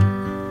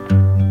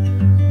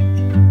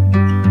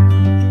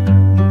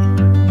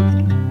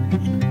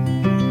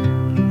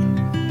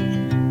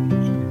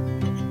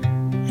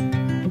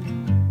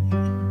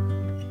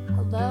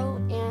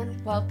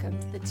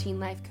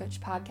Coach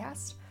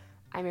podcast.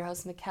 I'm your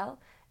host, Mikkel,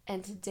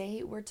 and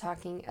today we're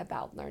talking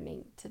about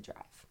learning to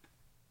drive.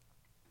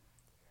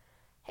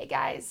 Hey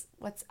guys,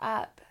 what's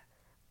up?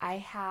 I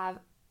have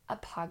a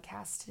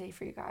podcast today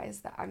for you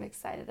guys that I'm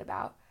excited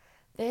about.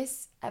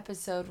 This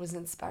episode was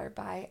inspired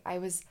by, I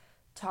was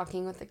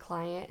talking with a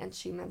client and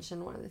she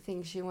mentioned one of the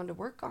things she wanted to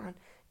work on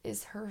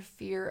is her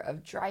fear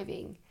of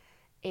driving.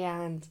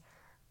 And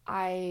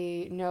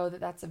I know that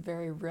that's a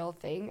very real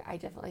thing. I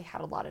definitely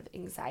had a lot of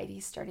anxiety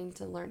starting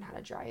to learn how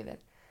to drive. And,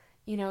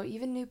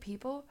 even new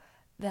people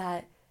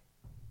that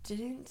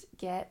didn't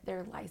get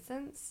their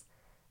license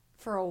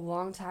for a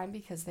long time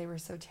because they were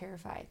so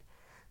terrified.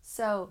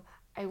 So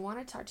I want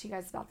to talk to you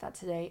guys about that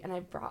today. And I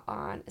brought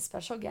on a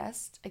special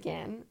guest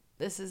again.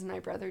 This is my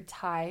brother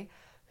Ty,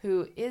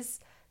 who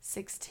is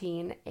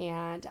 16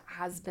 and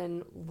has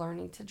been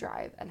learning to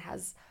drive and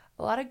has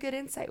a lot of good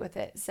insight with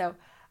it. So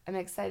I'm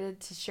excited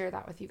to share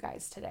that with you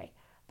guys today.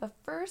 But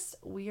first,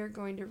 we are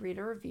going to read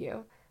a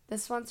review.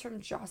 This one's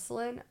from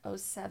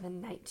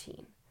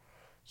Jocelyn0719.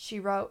 She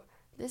wrote,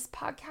 "This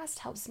podcast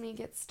helps me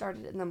get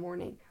started in the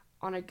morning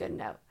on a good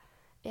note.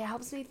 It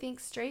helps me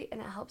think straight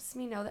and it helps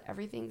me know that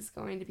everything's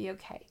going to be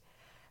okay.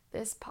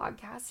 This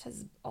podcast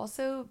has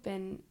also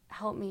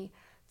helped me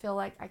feel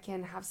like I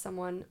can have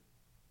someone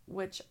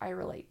which I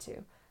relate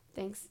to.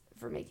 Thanks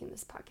for making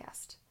this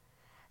podcast."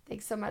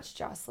 Thanks so much,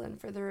 Jocelyn,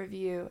 for the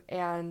review.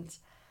 And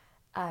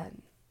I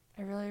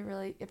really,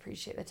 really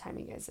appreciate the time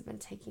you guys have been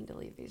taking to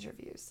leave these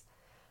reviews.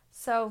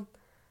 So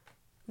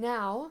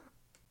now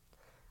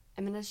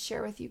I'm going to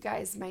share with you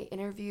guys my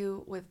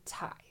interview with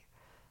Ty.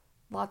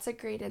 Lots of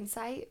great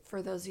insight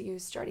for those of you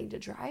starting to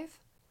drive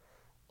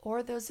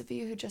or those of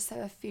you who just have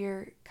a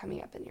fear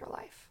coming up in your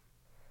life.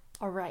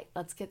 All right,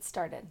 let's get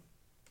started.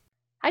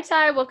 Hi,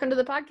 Ty. Welcome to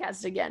the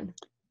podcast again.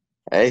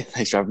 Hey,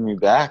 thanks for having me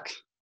back.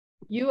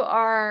 You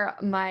are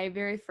my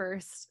very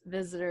first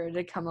visitor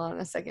to come on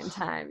a second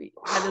time.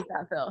 How does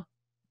that feel?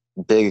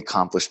 Big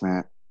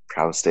accomplishment.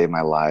 Proudest day of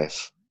my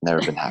life. Never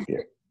been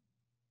happier.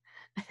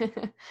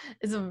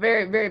 It's a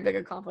very, very big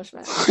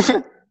accomplishment.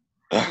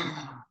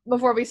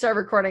 Before we start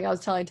recording, I was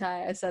telling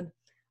Ty, I said,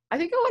 I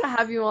think I want to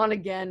have you on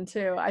again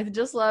too. I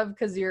just love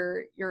because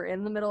you're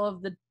in the middle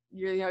of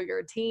you're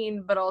a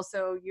teen, but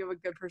also you have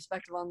a good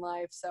perspective on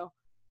life. So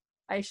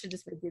I should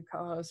just make you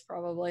co-host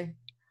probably.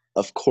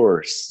 Of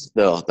course,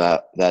 though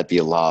that'd be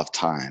a lot of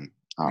time.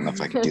 I don't know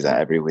if I could do that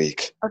every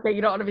week. Okay,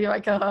 you don't want to be my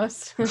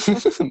co-host.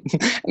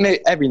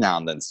 Maybe every now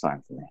and then it's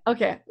fine for me.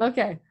 Okay.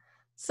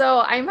 So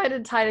I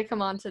invited Ty to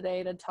come on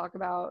today to talk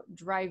about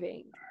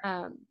driving.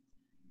 I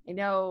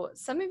know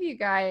some of you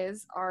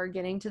guys are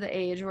getting to the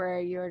age where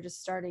you're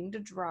just starting to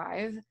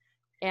drive,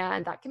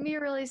 and that can be a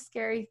really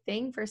scary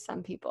thing for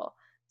some people.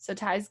 So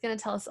Ty's going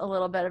to tell us a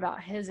little bit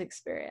about his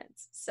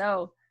experience.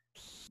 So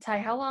Ty,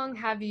 how long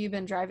have you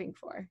been driving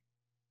for?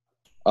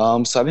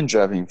 So I've been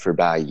driving for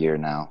about a year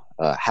now.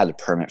 Had a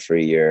permit for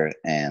a year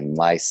and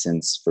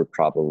license for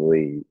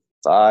probably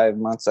 5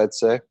 months, I'd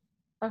say.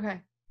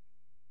 Okay.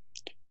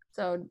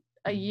 So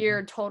a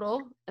year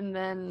total, and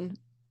then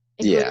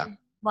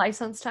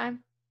license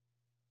time?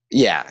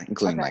 Yeah,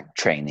 including like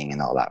training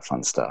and all that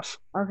fun stuff.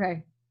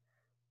 Okay.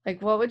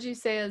 Like what would you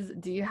say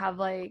do you have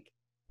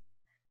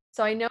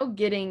so I know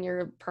getting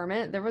your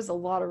permit, there was a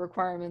lot of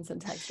requirements in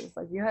Texas.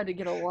 Like you had to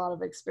get a lot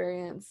of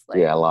experience.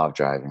 Yeah, a lot of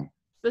driving.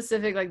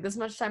 Specific, like this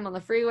much time on the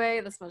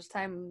freeway, this much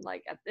time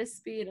like at this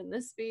speed and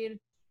this speed.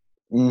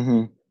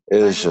 It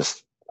was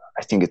just,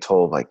 I think a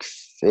total of like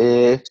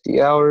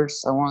 50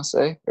 hours, I want to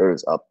say, or it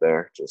was up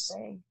there. Just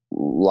a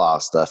lot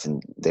of stuff,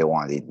 and they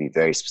wanted you to be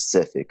very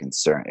specific in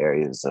certain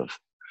areas of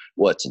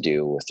what to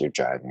do with your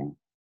driving.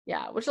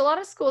 Yeah, which a lot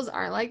of schools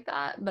aren't like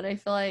that, but I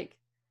feel like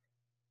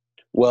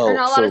not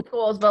a lot of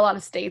schools, but a lot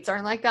of states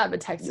aren't like that,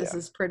 but Texas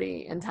is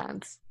pretty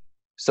intense.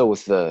 So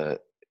with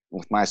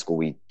my school,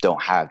 we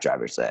don't have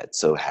driver's ed,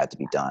 so it had to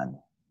be done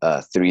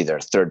through either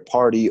a third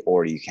party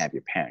or you can't have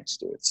your parents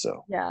do it.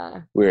 So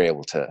we were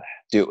able to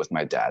do it with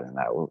my dad, and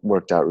that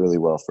worked out really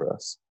well for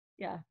us.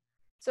 Yeah.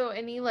 So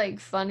any like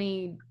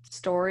funny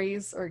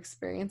stories or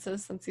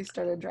experiences since you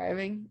started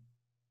driving?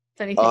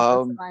 If anything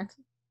comes to mind?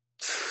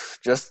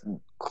 Just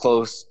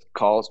close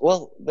calls.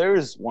 Well, there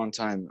was one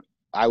time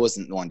I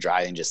wasn't the one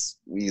driving,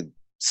 just we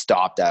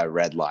stopped at a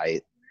red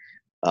light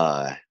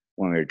when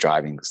we were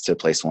driving to a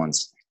place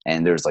once,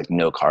 and there was like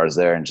no cars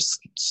there, and just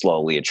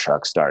slowly a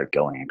truck started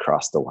going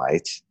across the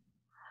light.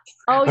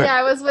 Oh yeah,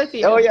 I was with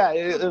you. Oh yeah,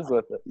 it was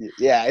with it.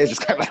 Yeah, it was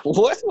just kind of like,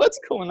 what's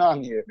going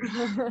on here?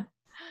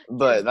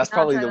 But that's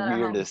probably the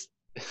weirdest.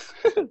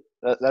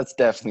 That's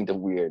definitely the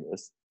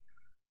weirdest.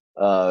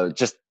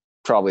 Just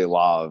probably a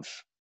lot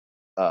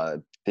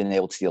of been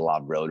able to see a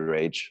lot of road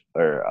rage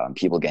or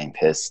people getting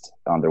pissed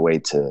on their way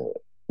to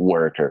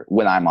work or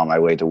when I'm on my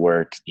way to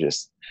work.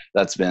 Just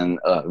that's been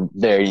a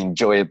very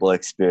enjoyable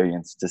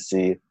experience to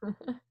see.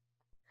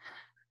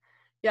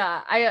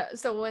 Yeah,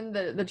 so when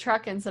the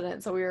truck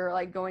incident, so we were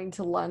like going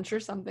to lunch or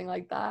something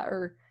like that,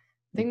 or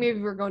I think maybe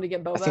we were going to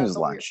get boba. I think it was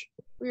lunch.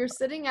 We were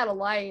sitting at a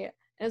light,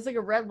 and it's like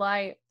a red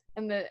light,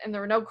 and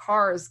there were no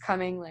cars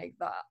coming like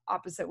the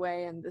opposite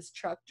way, and this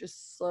truck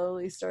just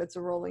slowly starts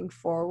rolling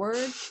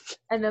forward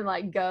and then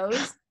like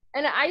goes.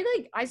 And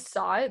I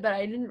saw it, but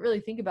I didn't really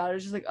think about it.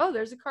 It's just like, oh,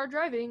 there's a car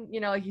driving. You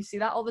know, like you see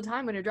that all the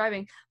time when you're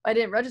driving. But I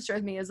didn't register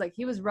with me as like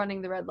he was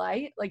running the red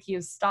light, like he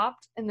was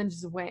stopped and then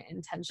just went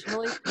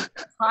intentionally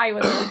high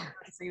with it.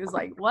 So he was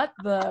like, what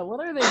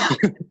are they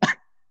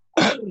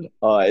doing?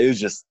 Oh, it was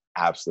just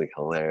absolutely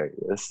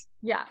hilarious.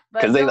 Yeah,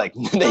 because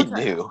they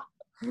do.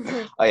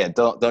 Oh yeah,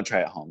 don't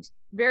try it, Holmes.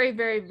 Very,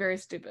 very, very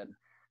stupid.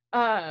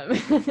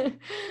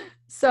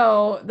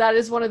 So that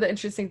is one of the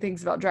interesting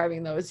things about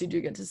driving, though, is you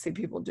do get to see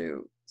people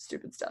do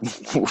stupid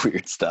stuff.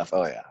 Weird stuff.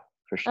 Oh yeah,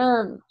 for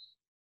sure.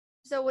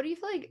 So what do you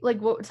feel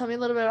like tell me a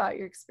little bit about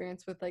your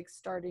experience with like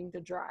starting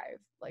to drive.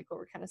 Like what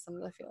were kind of some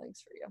of the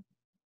feelings for you?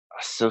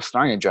 So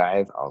starting to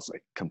drive, I was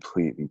like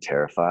completely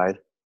terrified.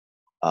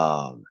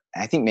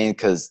 I think mainly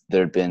because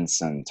there had been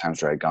some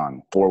times where I'd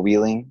gone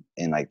four-wheeling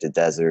in like the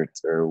desert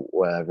or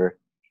whatever,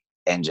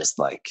 and just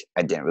like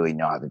I didn't really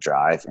know how to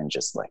drive, and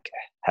just like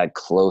had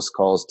close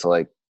calls to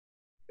like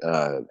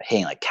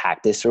hitting like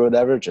cactus or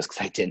whatever, just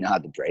because I didn't know how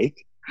to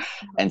brake.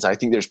 And so I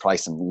think there's probably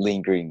some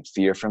lingering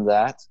fear from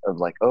that of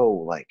like,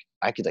 oh, like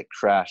I could like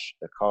crash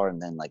the car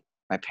and then like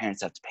my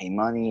parents have to pay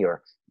money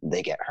or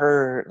they get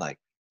hurt, like,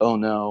 oh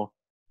no.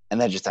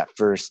 And then just at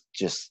first,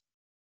 just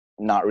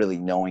not really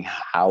knowing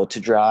how to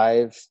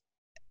drive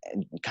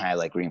and kind of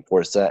like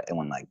reinforce that. And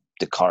when like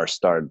the car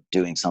started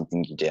doing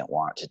something you didn't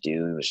want it to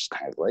do, it was just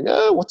kind of like,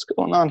 oh, what's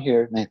going on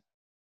here?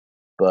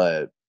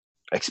 But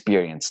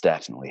experience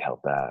definitely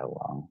helped that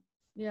along.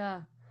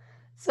 Yeah.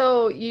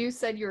 So you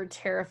said you were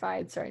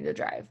terrified starting to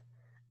drive,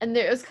 and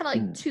it was kind of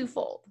like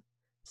twofold.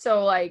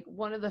 So like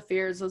one of the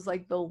fears was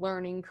like the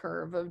learning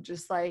curve of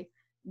just like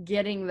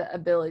getting the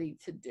ability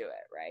to do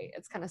it, right?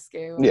 It's kind of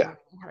scary when you're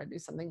learning how to do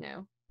something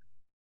new.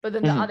 But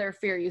then the other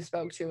fear you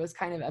spoke to was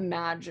kind of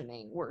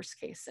imagining worst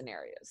case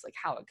scenarios, like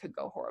how it could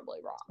go horribly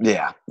wrong.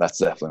 Yeah, that's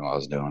definitely what I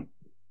was doing.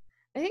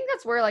 I think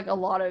that's where like a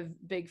lot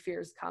of big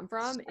fears come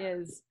from,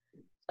 is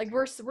like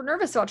we're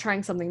nervous about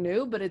trying something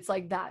new, but it's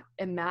like that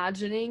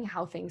imagining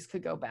how things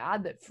could go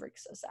bad that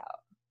freaks us out.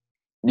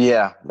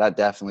 Yeah, that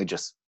definitely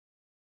just,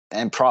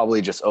 and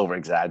probably just over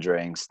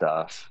exaggerating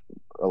stuff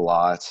a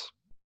lot,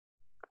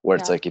 where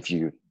it's like if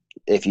you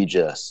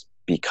just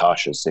be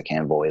cautious, it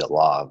can avoid a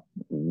lot of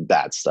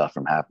bad stuff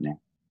from happening.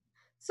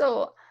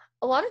 So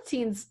a lot of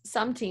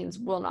some teens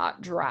will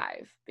not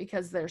drive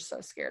because they're so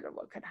scared of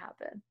what could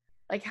happen.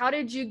 Like, how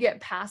did you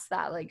get past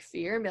that like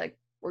fear and be like,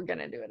 we're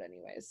gonna do it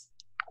anyways?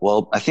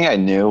 Well, I think I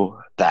knew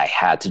that I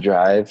had to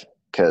drive,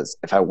 because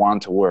if I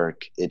wanted to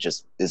work, it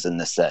just is a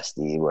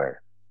necessity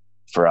where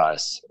for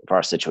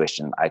our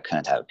situation, I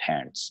couldn't have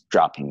parents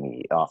dropping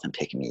me off and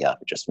picking me up.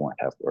 It just wouldn't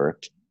have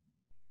worked.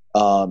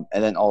 And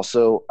then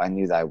also I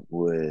knew that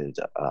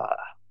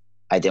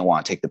I didn't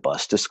want to take the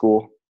bus to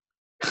school.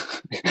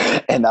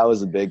 And that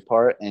was a big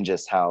part. And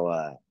just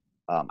how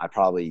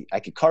I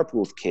could carpool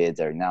with kids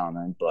every now and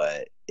then,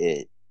 but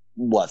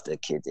what if the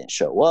kid didn't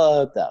show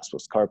up that I was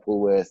supposed to carpool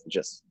with,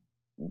 just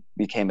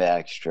became an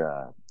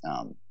extra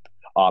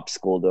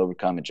obstacle to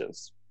overcome. And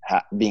just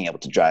being able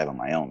to drive on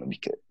my own would be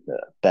the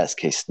best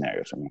case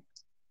scenario for me.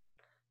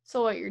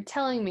 So what you're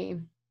telling me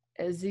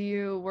is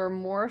you were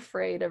more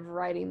afraid of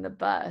riding the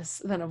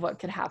bus than of what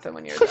could happen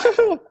when you're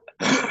driving.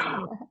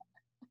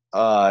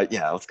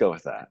 Yeah, let's go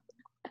with that.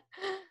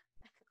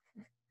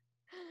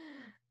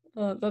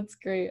 Oh, that's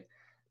great.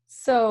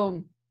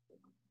 So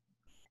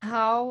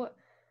how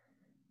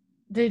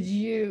did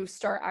you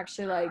start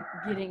actually like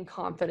getting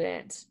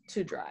confident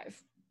to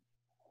drive?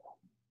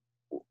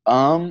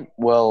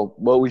 Well,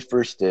 what we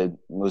first did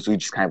was we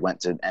just kind of went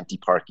to an empty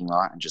parking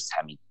lot and just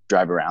had me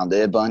drive around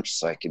it a bunch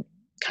so I could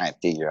kind of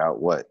figure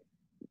out what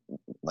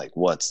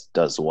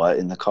does what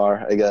in the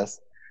car, I guess.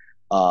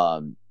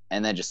 And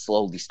then just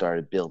slowly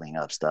started building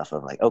up stuff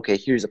of like, okay,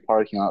 here's a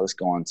parking lot, let's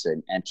go on to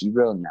an empty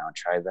road now and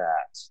try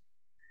that.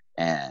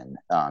 And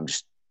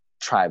just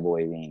try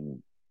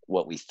avoiding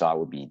what we thought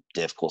would be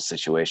difficult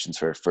situations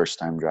for a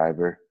first-time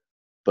driver.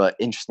 But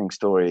interesting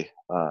story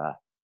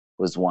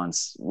was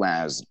once when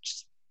I was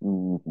just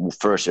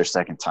first or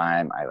second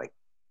time,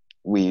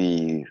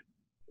 we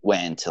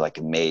went into like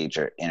a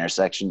major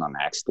intersection on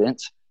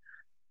accident,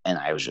 and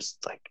I was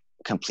just like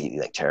completely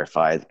like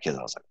terrified because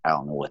I was like, I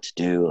don't know what to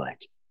do. Like,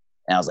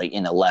 and I was like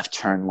in a left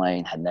turn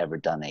lane, had never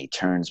done any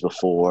turns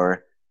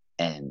before,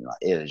 and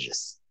it was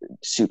just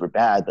super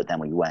bad. But then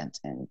we went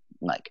and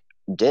like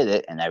did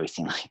it, and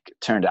everything like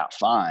turned out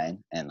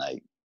fine, and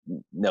like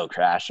no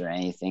crash or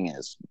anything. It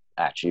was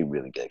actually a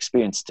really good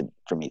experience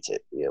for me to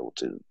be able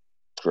to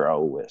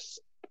grow with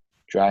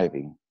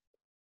driving.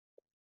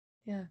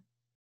 Yeah.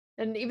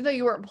 And even though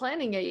you weren't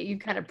planning it, you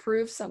kind of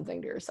proved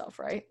something to yourself,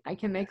 right? I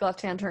can make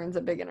left-hand turns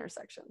at big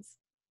intersections.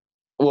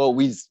 Well,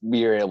 we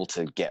were able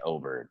to get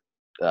over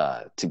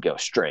to go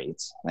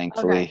straight,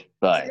 thankfully. Okay.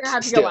 But so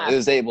still, it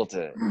was able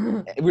to.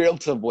 We were able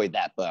to avoid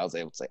that, but I was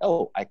able to say,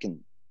 "Oh, I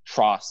can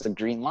cross a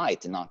green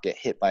light and not get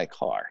hit by a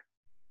car."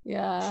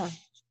 Yeah.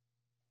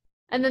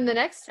 And then the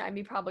next time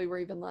you probably were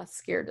even less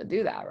scared to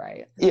do that,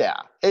 right? Yeah,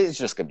 it's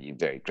just gonna be a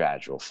very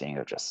gradual thing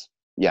of just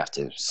you have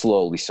to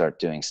slowly start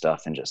doing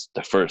stuff, and just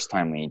the first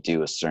time when you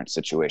do a certain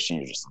situation,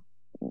 you're just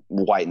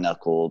white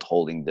knuckled,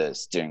 holding the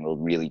steering wheel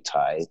really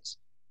tight.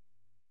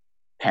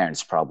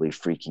 Parents probably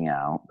freaking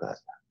out, but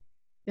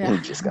Yeah.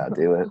 you just gotta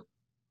do it.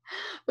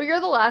 Well, you're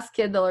the last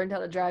kid that learned how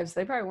to drive, so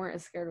they probably weren't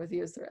as scared with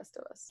you as the rest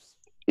of us.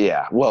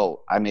 Yeah,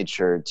 well, I made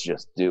sure to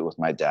just do it with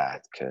my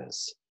dad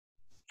because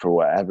for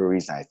whatever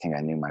reason, I think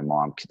I knew my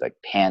mom could like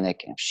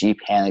panic, and if she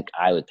panicked,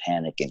 I would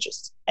panic, and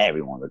just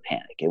everyone would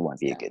panic. It wouldn't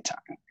be a good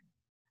time.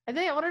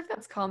 I wonder if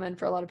that's common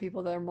for a lot of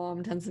people, that their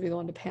mom tends to be the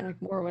one to panic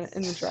more when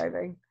in the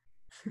driving.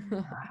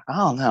 I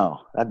don't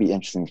know. That'd be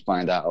interesting to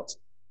find out.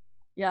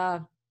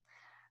 Yeah.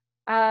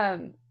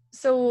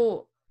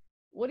 So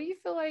what do you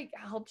feel like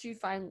helped you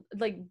find,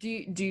 like, do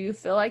you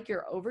feel like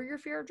you're over your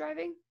fear of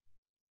driving?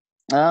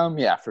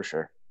 Yeah, for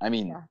sure. I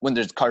mean, Yeah. when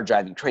there's car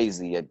driving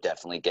crazy, I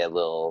definitely get a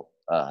little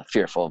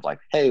fearful of like,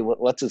 hey,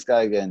 what's this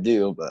guy gonna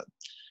do? But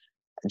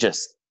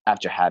just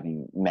after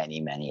having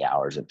many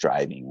hours of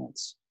driving,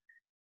 it's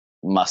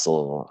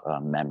muscle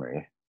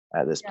memory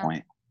at this Yeah.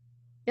 point.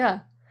 Yeah.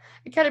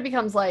 It kind of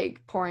becomes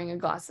like pouring a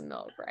glass of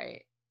milk,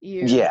 right?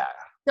 You Yeah.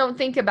 don't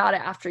think about it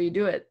after you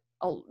do it.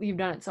 You've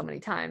done it so many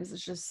times.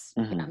 It's just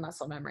Hmm.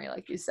 muscle memory,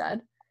 like you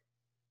said.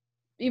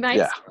 You might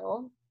Yeah.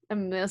 still,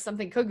 and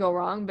something could go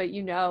wrong, but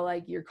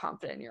like you're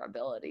confident in your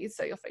ability,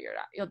 so you'll figure it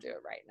out. You'll do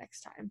it right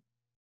next time.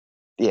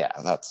 Yeah,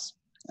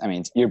 I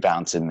mean, you're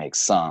bound to make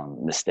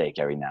some mistake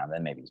every now and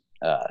then, maybe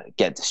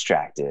get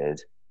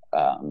distracted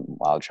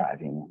while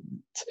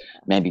driving,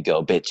 maybe go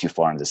a bit too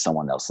far into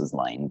someone else's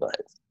lane, but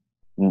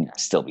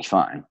still be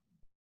fine.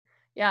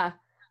 Yeah.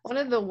 One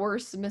of the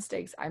worst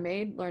mistakes I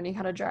made learning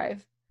how to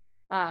drive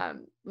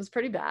was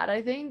pretty bad,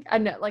 I think. I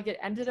know, like, it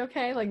ended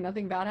okay, like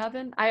nothing bad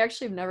happened. I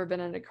actually have never been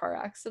in a car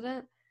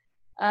accident.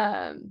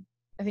 I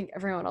think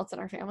everyone else in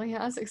our family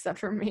has except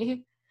for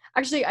me.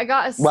 Actually,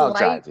 While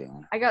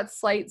driving.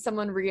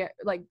 someone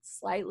like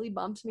slightly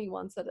bumped me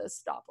once at a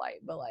stoplight,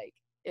 but like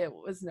it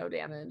was no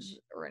damage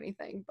or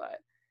anything, but I've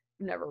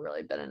never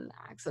really been in an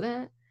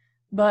accident.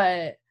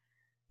 But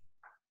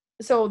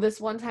so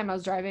this one time I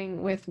was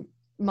driving with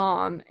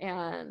mom,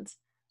 and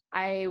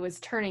I was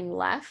turning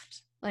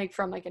left, like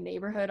from like a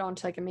neighborhood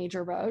onto like a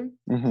major road.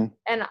 Hmm.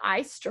 And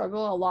I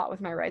struggle a lot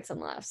with my rights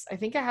and lefts. I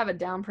think I have it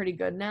down pretty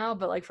good now,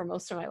 but like for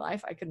most of my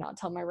life, I could not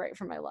tell my right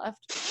from my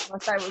left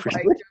unless I was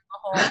like doing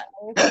the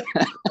whole thing.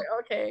 Like,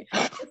 okay,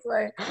 this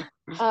way.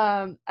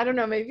 I don't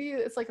know, maybe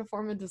it's like a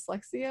form of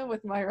dyslexia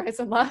with my rights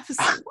and lefts.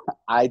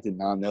 I did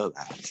not know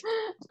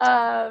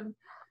that.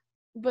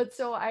 But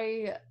so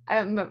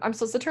I'm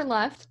supposed to turn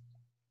left,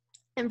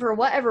 and for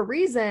whatever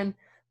reason,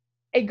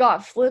 it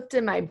got flipped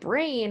in my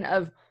brain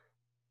of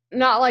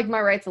not like my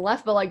rights and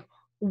left, but like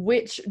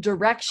which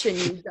direction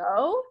you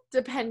go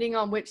depending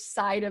on which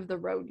side of the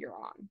road you're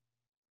on.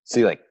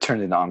 So you like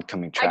turned into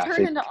oncoming traffic? I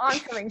turned into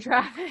oncoming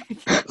traffic.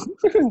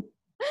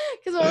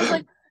 Because I was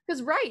like,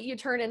 because you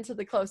turn into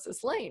the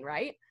closest lane,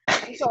 right?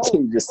 And so So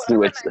you just when I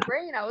was switched in my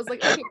brain, I was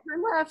like, okay,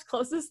 turn left,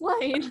 closest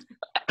lane.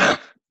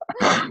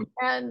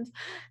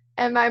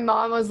 And my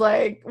mom was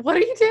like, what are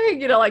you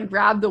doing? Like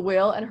grab the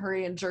wheel and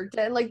hurry and jerked it.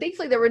 And like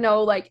thankfully there were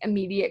no like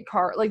immediate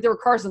car, like there were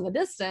cars in the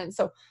distance.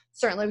 So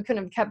certainly we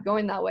couldn't have kept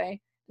going that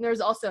way. And there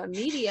was also a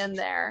median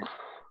there.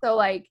 So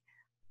like,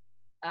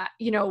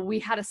 we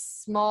had a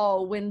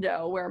small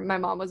window where my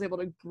mom was able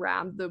to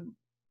grab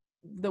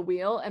the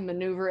wheel and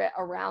maneuver it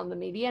around the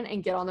median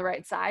and get on the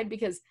right side,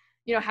 because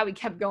how we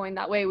kept going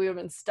that way, we would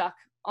have been stuck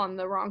on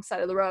the wrong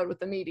side of the road with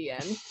the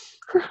median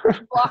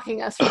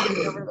blocking us from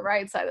getting over to the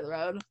right side of the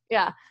road.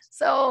 Yeah.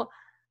 So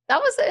that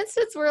was the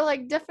instance where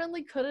like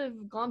definitely could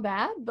have gone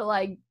bad, but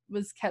like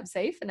was kept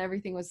safe and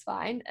everything was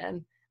fine.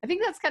 And I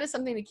think that's kind of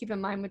something to keep in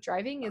mind with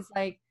driving is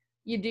like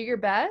you do your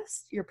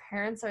best, your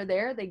parents are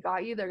there, they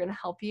got you, they're going to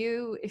help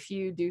you if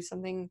you do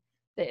something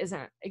that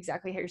isn't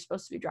exactly how you're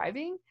supposed to be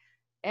driving.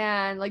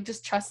 And like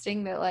just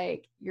trusting that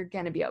like you're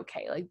going to be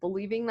okay, like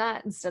believing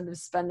that instead of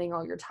spending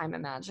all your time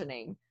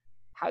imagining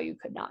how you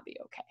could not be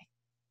okay.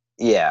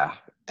 Yeah.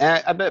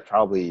 And I bet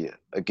probably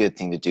a good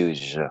thing to do is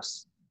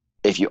just,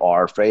 if you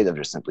are afraid of,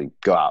 just simply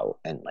go out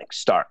and like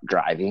start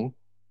driving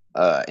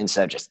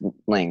instead of just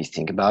letting you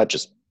think about it.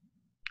 Just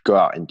go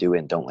out and do it,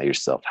 and don't let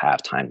yourself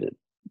have time to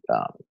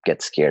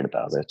get scared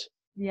about it.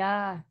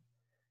 Yeah.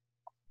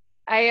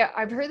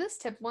 I've heard this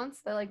tip once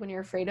that like when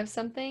you're afraid of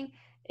something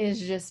is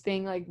just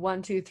being like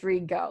 1, 2, 3,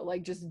 go,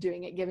 like just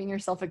doing it, giving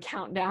yourself a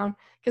countdown,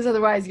 because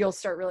otherwise you'll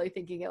start really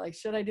thinking it like,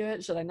 should I do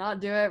it? Should I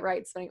not do it?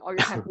 Right. Spending all your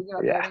time thinking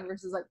about driving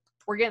versus like,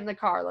 we're getting in the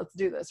car. Let's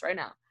do this right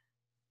now.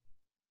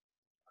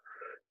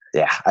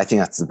 Yeah. I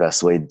think that's the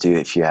best way to do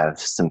it. If you have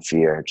some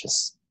fear,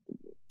 just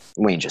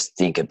when you just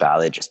think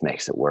about it, it just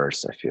makes it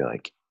worse. I feel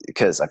like,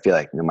 because I feel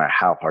like no matter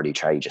how hard you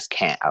try, you just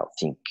can't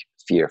outthink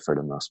fear for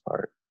the most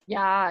part.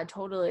 Yeah,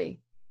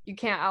 totally. You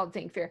can't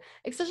outthink fear,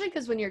 especially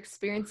because when you're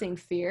experiencing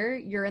fear,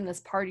 you're in this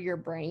part of your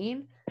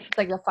brain. It's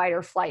like the fight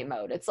or flight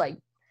mode. It's like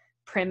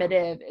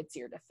primitive. It's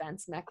your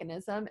defense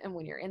mechanism. And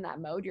when you're in that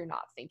mode, you're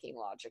not thinking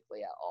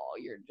logically at all.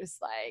 You're just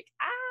like,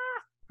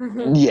 ah.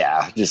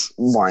 Yeah, just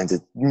wanting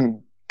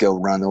to go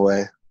run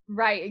away.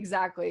 Right,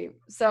 exactly.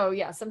 So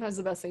yeah, sometimes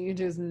the best thing you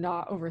do is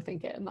not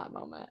overthink it in that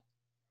moment.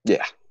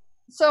 Yeah.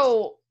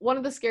 So one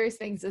of the scariest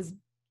things is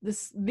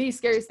the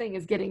scariest thing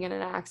is getting in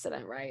an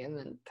accident, right? And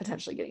then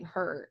potentially getting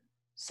hurt.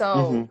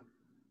 So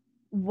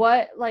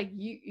what, like,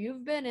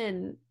 you've been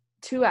in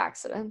 2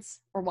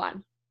 accidents or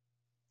 1?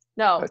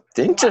 No. I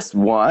think just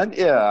one.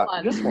 Yeah,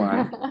 just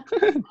one.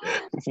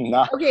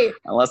 Not, okay.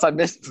 Unless I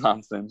missed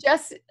something.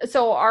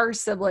 So our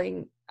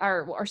sibling,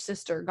 our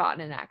sister got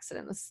in an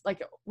accident. This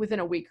like within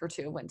a week or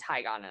 2 when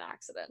Ty got in an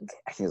accident.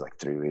 I think it was like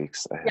 3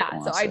 weeks.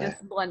 I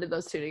just blended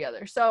those 2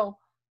 together. So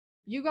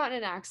you got in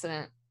an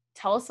accident.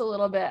 Tell us a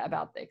little bit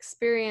about the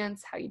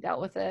experience, how you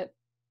dealt with it.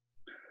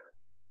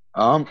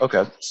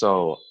 Okay.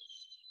 So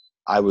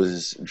I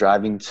was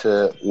driving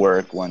to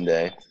work one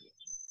day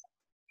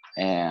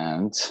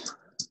and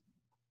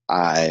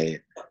I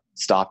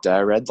stopped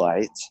at a red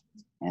light,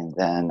 and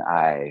then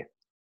I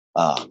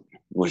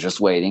was just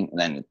waiting, and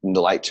then the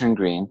light turned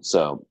green,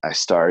 so I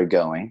started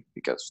going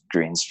because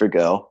green's for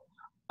go.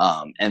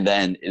 And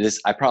then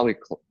I probably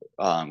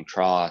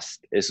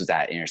crossed. This was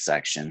that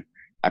intersection.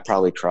 I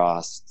probably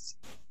crossed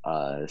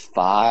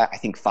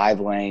 5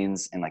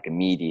 lanes and like a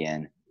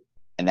median,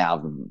 and now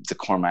the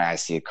corner of my eye, I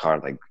see a car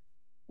like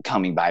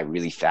coming by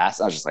really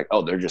fast. I was just like,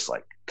 oh, they're just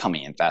like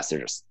coming in fast.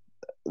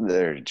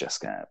 They're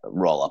just gonna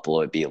roll up a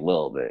little bit, be a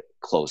little bit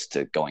close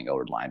to going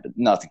over the line, but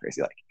nothing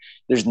crazy. Like,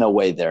 there's no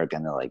way they're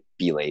gonna like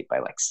be late by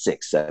like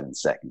 6-7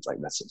 seconds. Like,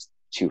 that's just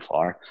too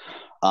far.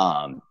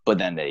 But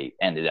then they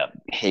ended up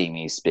hitting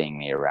me, spinning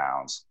me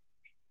around,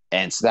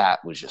 and so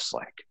that was just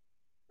like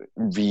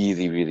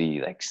really, really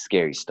like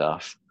scary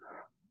stuff.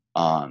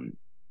 And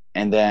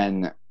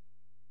then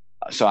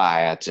so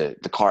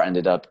the car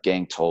ended up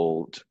getting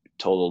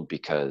totaled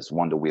because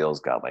one of the wheels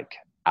got like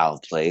out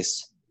of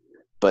place.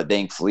 But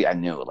thankfully, I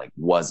knew it like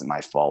wasn't my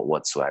fault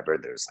whatsoever.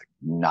 There's like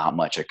not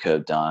much I could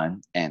have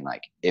done, and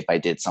like if I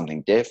did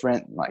something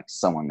different, like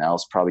someone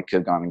else probably could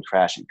have gone and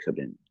crashed, and could have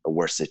been a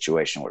worse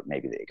situation where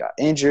maybe they got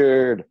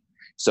injured.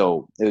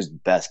 So it was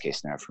best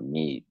case scenario for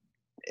me.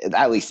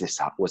 At least this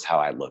was how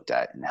I looked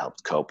at it, and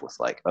helped cope with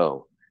like,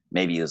 oh,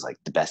 maybe it was like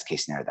the best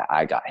case scenario that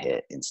I got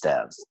hit instead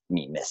of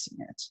me missing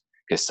it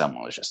because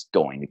someone was just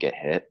going to get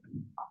hit.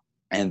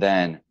 And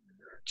then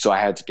so I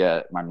had to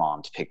get my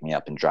mom to pick me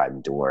up and drive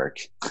me to work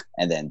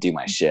and then do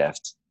my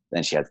shift.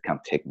 Then she had to come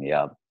pick me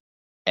up.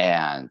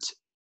 And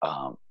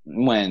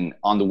when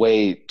on the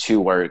way to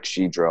work,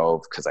 she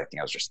drove because I think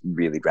I was just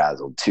really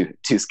frazzled,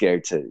 too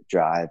scared to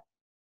drive.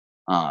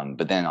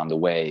 But then on the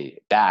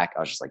way back, I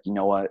was just like, you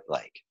know what?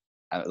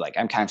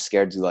 I'm kind of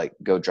scared to like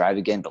go drive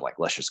again, but like,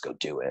 let's just go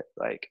do it.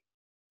 Like,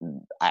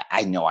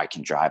 I know I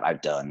can drive.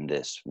 I've done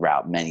this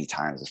route many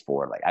times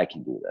before. Like, I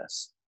can do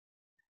this.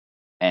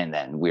 And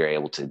then we were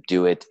able to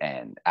do it.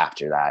 And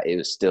after that, I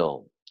was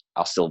still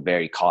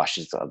very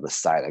cautious of the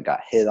side I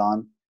got hit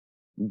on.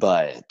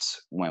 But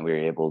when we were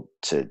able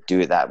to do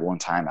it that one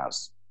time, I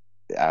was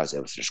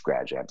able to just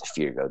gradually have the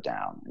fear go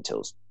down until it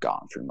was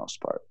gone for the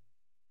most part.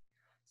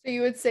 So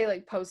you would say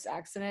like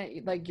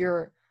post-accident, like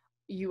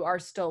you are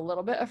still a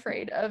little bit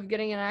afraid of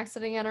getting an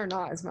accident again, or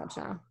not as much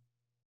now?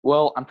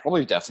 Well, I'm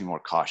probably definitely more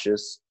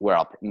cautious where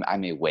I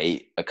may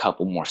wait a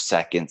couple more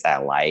seconds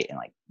at a light and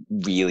like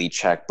really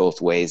check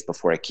both ways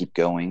before I keep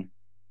going.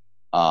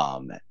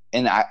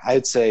 And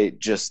I'd say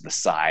just the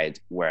side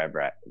where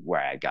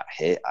I got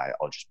hit,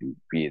 I'll just be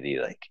really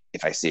like,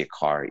 if I see a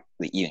car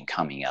even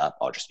coming up,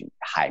 I'll just be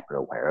hyper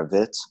aware of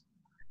it.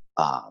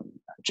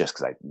 Just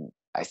because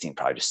I think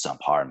probably just some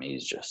part of me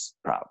is just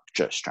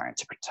trying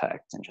to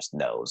protect and just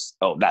knows,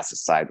 oh, that's the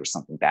side where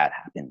something bad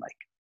happened. Like,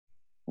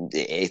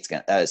 it's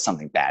gonna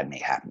something bad may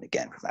happen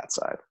again from that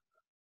side.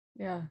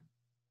 Yeah,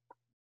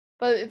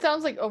 but it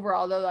sounds like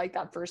overall though, like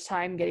that first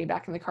time getting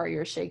back in the car, you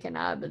were shaken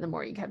up, and the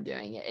more you kept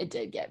doing it, it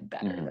did get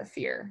better. Mm-hmm. The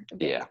fear.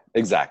 Yeah,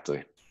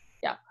 exactly.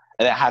 Yeah,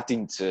 and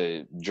having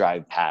to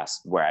drive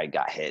past where I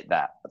got hit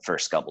that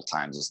first couple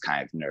times was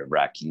kind of nerve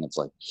wracking. It's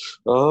like,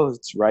 oh,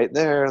 it's right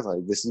there.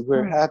 Like, this is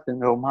where it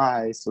happened. Oh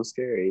my, so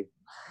scary.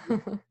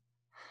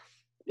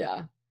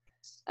 Yeah.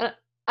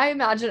 I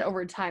imagine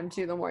over time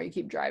too, the more you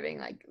keep driving,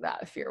 like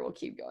that fear will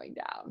keep going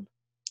down.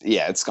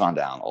 Yeah, it's gone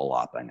down a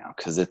lot by now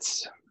because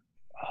it's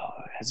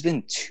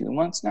been 2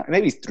 months now,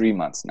 maybe 3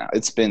 months now.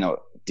 It's been a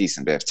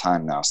decent bit of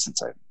time now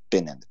since I've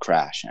been in the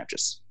crash, and I've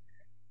just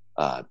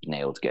been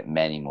able to get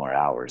many more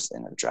hours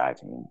in of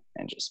driving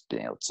and just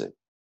been able to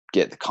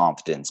get the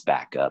confidence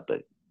back up,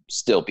 but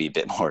still be a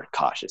bit more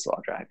cautious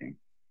while driving.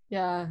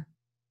 Yeah.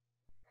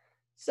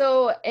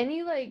 So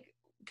any like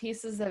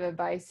pieces of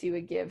advice you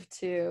would give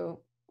to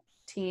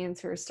teens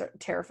who are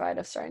terrified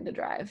of starting to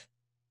drive?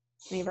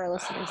 Any of our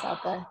listeners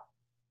out there?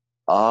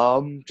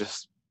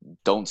 Just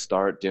don't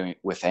start doing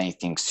with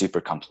anything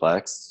super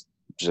complex.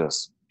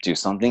 Just do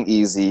something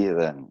easy.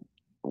 Then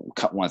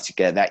once you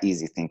get that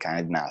easy thing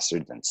kind of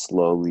mastered, then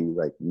slowly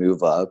like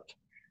move up.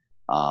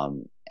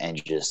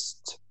 And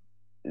just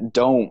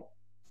don't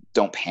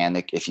don't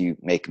panic if you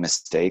make a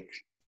mistake.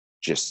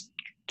 Just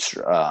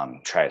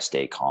try to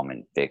stay calm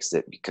and fix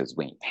it, because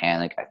when you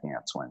panic, I think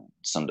that's when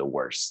some of the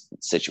worst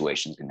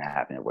situations can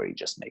happen, where you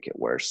just make it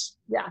worse.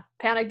 Yeah,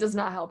 panic does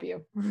not help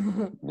you.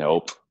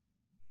 Nope.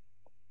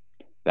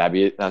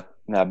 That'd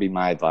be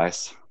my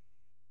advice.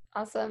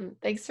 Awesome.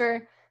 Thanks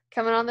for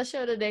coming on the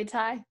show today,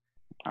 Ty.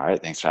 All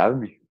right, thanks for having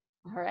me.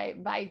 All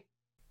right, bye.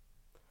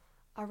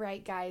 All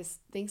right, guys,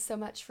 thanks so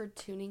much for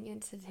tuning in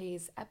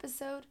today's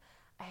episode.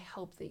 I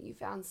hope that you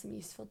found some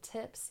useful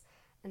tips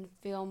and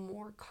feel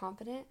more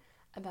confident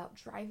about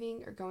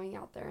driving or going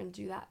out there and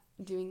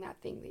doing that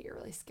thing that you're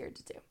really scared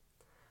to do.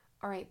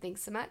 All right,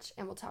 thanks so much,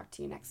 and we'll talk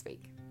to you next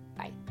week.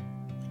 Bye.